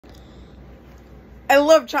I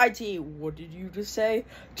love chai tea. What did you just say?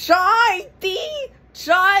 Chai tea?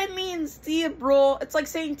 Chai means tea, bro. It's like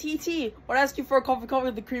saying TT. Would I ask you for a coffee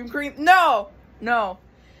with the cream? No.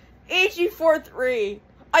 AG43.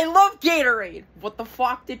 I love Gatorade. What the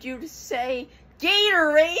fuck did you just say?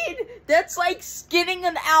 Gatorade? That's like skinning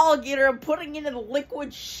an alligator and putting it in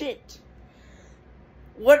liquid shit.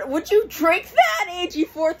 What, would you drink that,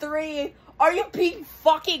 AG43? Are you being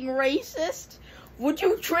fucking racist? Would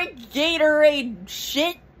you drink Gatorade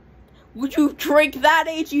shit? Would you drink that,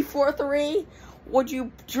 AG43? Would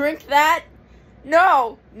you drink that?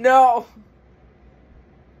 No.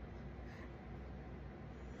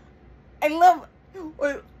 I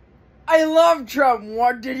love Trump.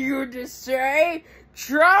 What did you just say?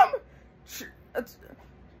 Trump?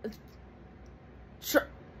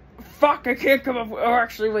 Fuck, I can't come up with, oh,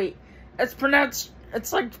 actually, wait. It's pronounced,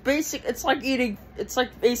 it's like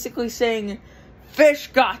basically saying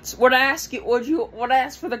fish guts. Would I ask for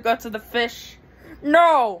the guts of the fish?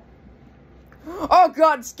 No! Oh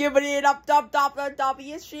god, skibbity it up, dub,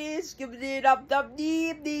 yes, she's skibbity it up, dub,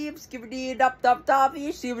 deep, skibbity it up, dub,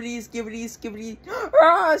 skibbity, skibbity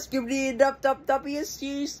it up, dub, yes,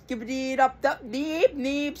 she's skibbity it up, dub,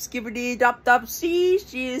 deep, skibbity it up, dub, she's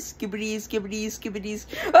skibbity,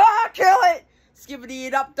 kill it! Skibbity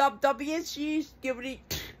it up, dub, yes, she's skibbity.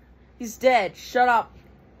 He's dead, shut up.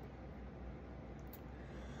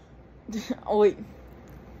 Oh, wait.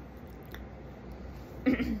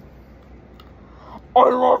 I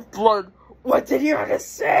love blood. What did you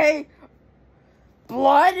just say?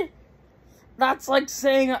 Blood? That's like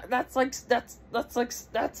saying I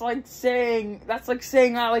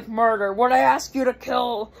like murder. Would I ask you to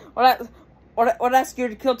kill? Would I ask you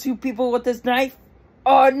to kill 2 people with this knife?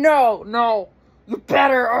 Oh no. You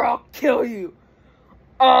better or I'll kill you.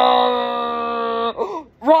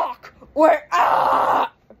 Rock. Where?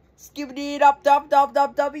 Skibbity it up, dub,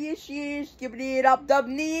 yes, skibbity it up, dub,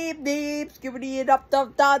 skibbity it up,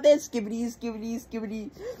 dub, this, skibbity it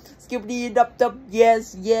up, dub,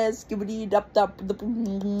 yes, skibbity it up, dub,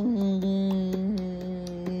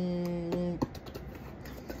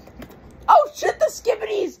 oh shit, the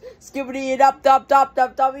skibbities! Skibbity it up, dub, yes,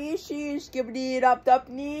 skibbity it up, dub,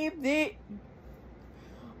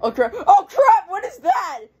 Oh crap, what is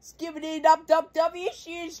that? Skibbity dub,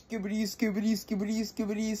 yes, skibbity, skibbity dub,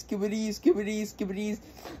 yes,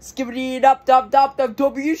 skibbity dub, skibbity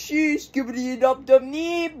dub,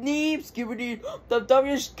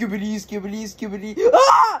 yes, skibbity.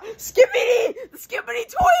 Ah! Skibbity! The skibbity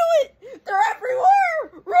toilet! They're everywhere!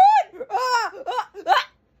 Run!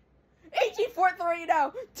 1843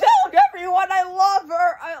 now! Tell everyone I love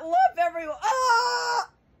her! I love everyone! Ah!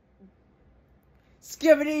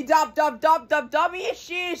 Skibbity dub, yes,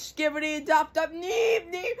 skibbity dub,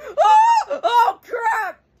 oh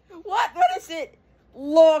crap! What is it?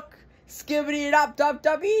 Look! Skibbity dub,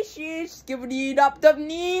 yes, skibbity dub,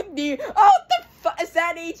 oh, what the fuck? Is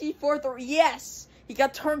that AG43? Yes! He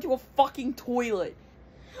got turned to a fucking toilet.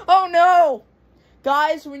 Oh no!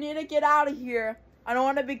 Guys, we need to get out of here. I don't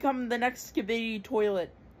want to become the next skibbity toilet.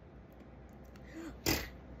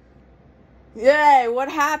 Yay,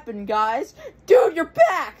 what happened, guys? Dude, you're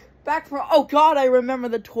back! Back from, oh god, I remember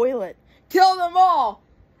the toilet. Kill them all!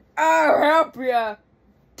 I'll help ya!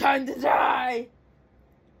 Time to die!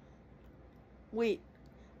 Wait,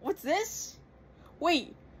 what's this?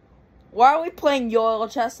 Wait, why are we playing Yo-Yo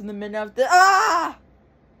Chess in the middle of the,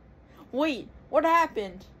 Wait, what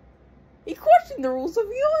happened? He questioned the rules of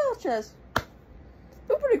Yo-Yo Chess.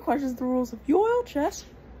 Nobody questions the rules of Yo-Yo Chess.